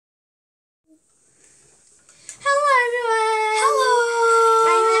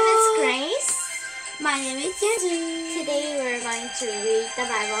to read the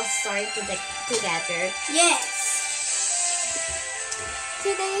Bible story together? Yes.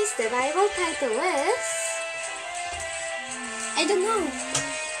 Today's the Bible title is... I don't know.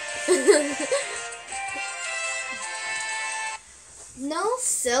 No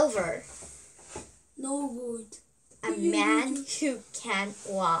silver. No good. A man who can't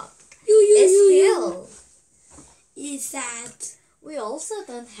walk is healed. Is that? We also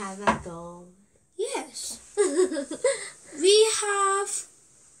don't have a gold. Yes. We have...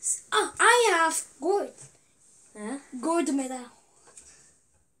 Oh, I have gold. Huh? Gold medal.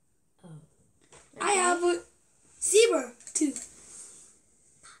 Oh. Okay. I have silver too.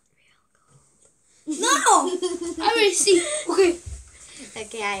 No! I will see. Okay.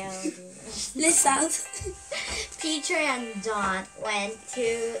 Okay, I will do. Let's start. Peter and John went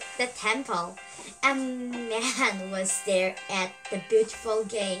to the temple. A man was there at the beautiful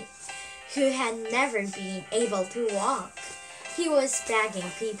gate who had never been able to walk. He was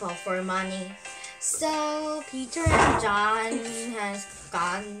begging people for money. So Peter and John has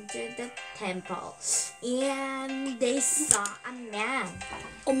gone to the temple and they saw a man.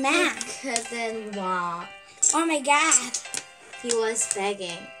 Oh man. Who couldn't walk. Oh my God. He was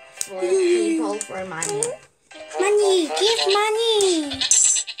begging for people for money. Money, give money.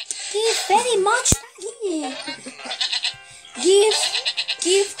 Give very much money. Give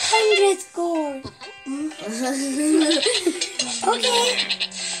 100 gold. Okay.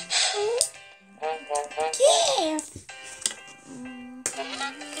 Give.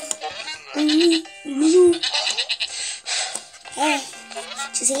 Hey,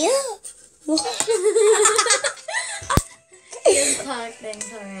 주세요. You talked in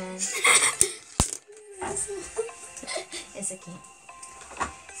Korean. It's okay.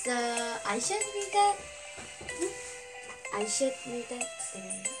 So I should read that. I should read that.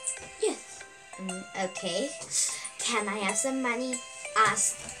 Yes. Okay. Can I have some money?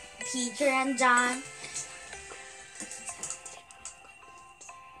 Asked Peter and John.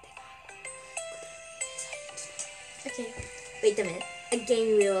 Okay. Wait a minute.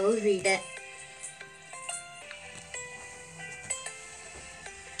 Again, we will read it.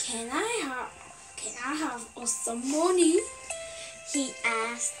 Can I have some money? He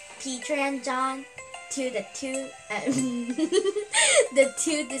asked Peter and John. The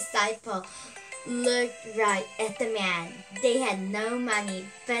two disciples looked right at the man. They had no money,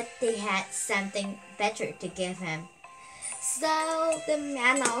 but they had something better to give him. So the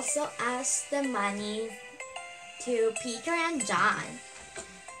man also asked the money to Peter and John.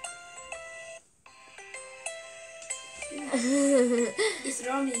 It's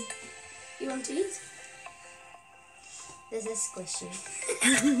Romy. You want to eat? This is squishy.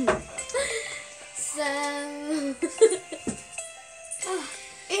 So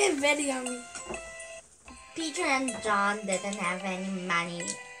it's very yummy. Peter and John didn't have any money,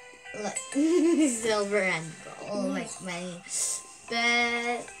 like silver and gold, like money,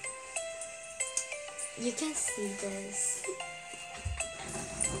 but you can see this.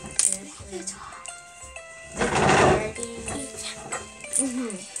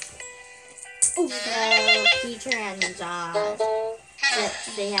 So Peter and John,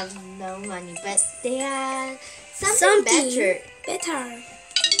 they have no money, but they have something better.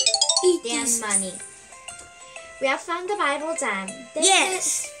 Eat They have this. money. We have found the Bible time. This Yes.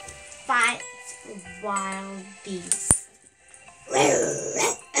 is 5 wild beasts.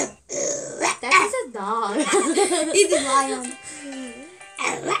 That is a dog. It's a lion.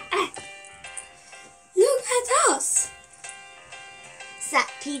 Look at us. Said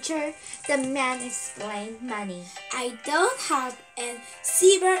Peter. The man explained money. I don't have any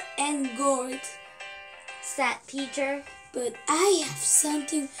silver and gold, Said Peter. but I have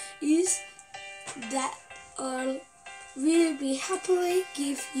something else that I will be happily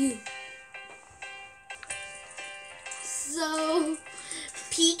give you. So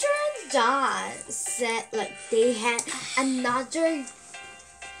Peter and John said like they had another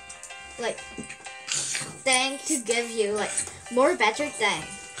like thing to give you, like more better thing.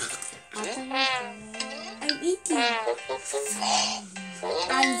 What are you doing? I'm eating.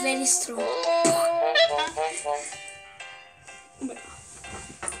 I'm very strong.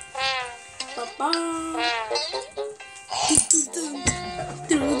 Papa.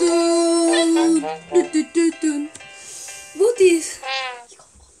 What is?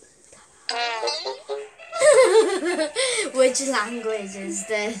 Which language is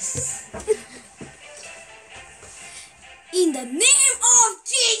this? In the name of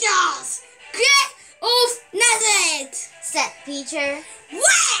Jesus, Christ of Nazareth, Said Peter.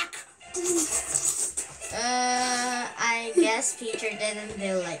 whack! I guess Peter didn't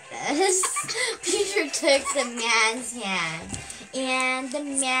do like this. Peter took the man's hand and the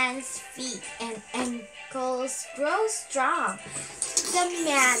man's feet and ankles grew strong. The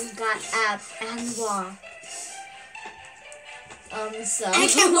man got up and walked. I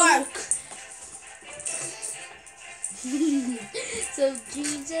can work. So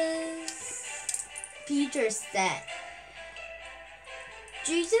Peter said,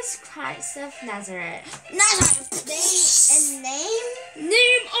 Jesus Christ of Nazareth. Name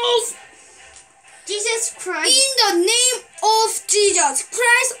of Jesus Christ. In the name of Jesus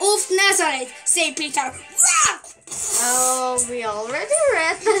Christ of Nazareth, say Peter. Oh, we already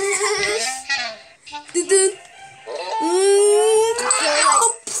read this. Dun-dun.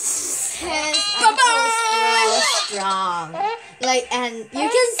 His ankles grow strong. And you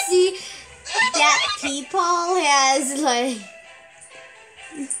can see that people has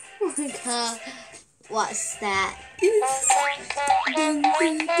oh my god, what's that?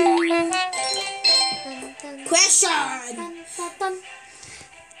 Question.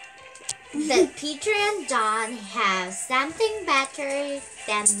 Did Peter and John have something better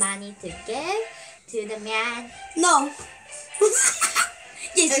than money to give to the man? No.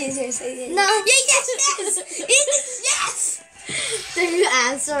 Yes. No. Yes. The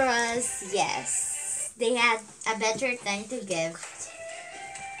answer was yes. They had a better thing to give.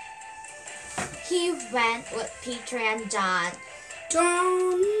 He went with Peter and John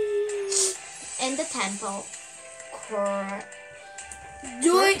in the temple court.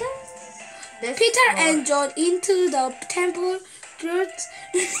 Peter and John into the temple court.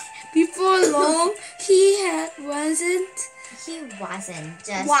 Before long, he wasn't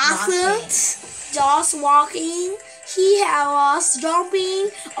just walking. He was jumping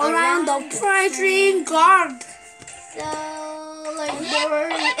around the prison guard. So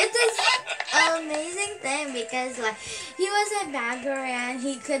it's an amazing thing because he was a beggar and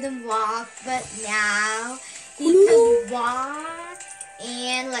he couldn't walk, but now he could walk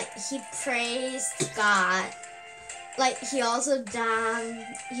and he praised God. He also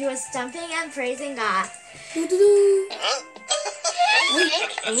he was jumping and praising God.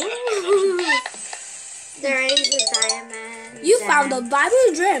 There is a diamond. You found a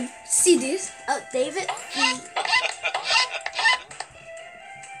Bible dream. See this? Oh, David.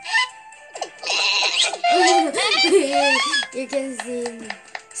 You can see.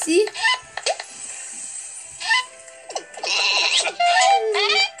 See?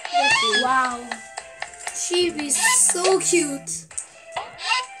 Wow. She is so cute.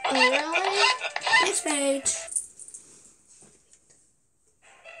 Oh, really? Next page.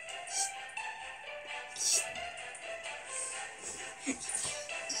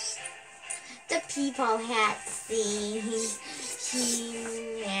 The people had seen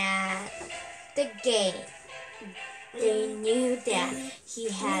him at the gate. They knew that he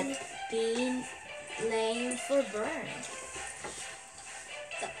had been lame for birth.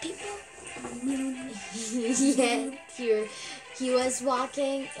 The people. Yet he was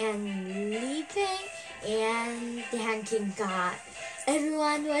walking and leaping and thanking God.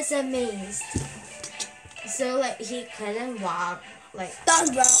 Everyone was amazed. So he couldn't walk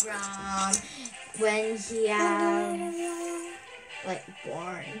around when he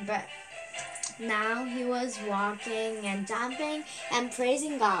born, but now he was walking and jumping and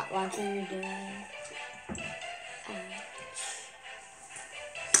praising God. What are you doing?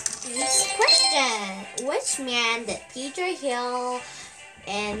 Question: which man did Peter heal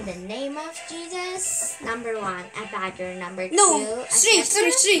in the name of Jesus? Number 1, a beggar. Number 2, a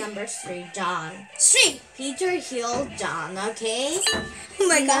shepherd. Number 3, John. 3. Peter healed John. Okay. Oh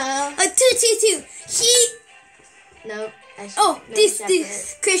my God. 2. No. This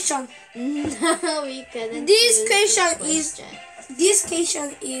question. No, we couldn't. This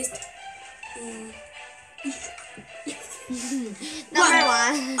question is. Number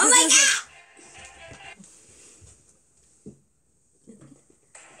 1. Oh my God.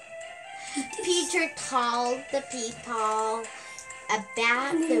 Peter told the people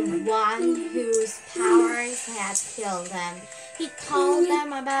about the one whose powers had healed them. He told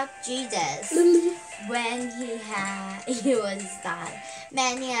them about Jesus. When he was done,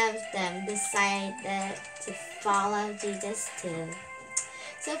 many of them decided to follow Jesus too.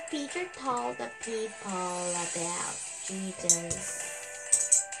 So Peter told the people about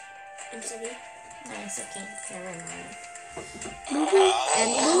Jesus. I'm sorry. No, it's okay. Never mind.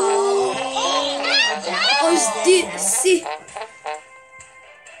 And told about see.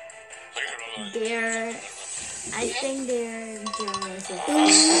 I think they're Joseph.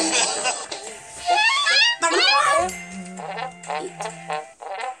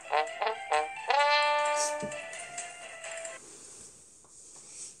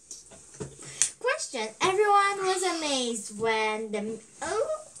 Question. Everyone was amazed amazed when the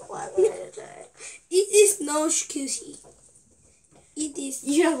what is it? It is no squishy. It is.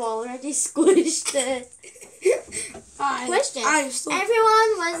 You have already squished it. Question.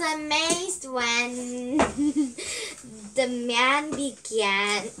 Everyone was amazed when the man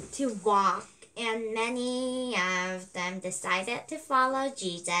began to walk, and many of them decided to follow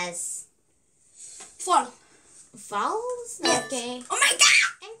Jesus. False? Yes. Okay. Oh my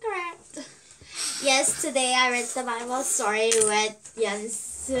God! Incorrect. Yes, today I read the Bible story with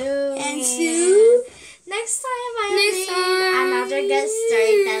Yansu. Next time I read another good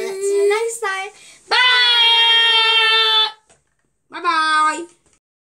story. Then let's see you next time. Bye! Bye-bye!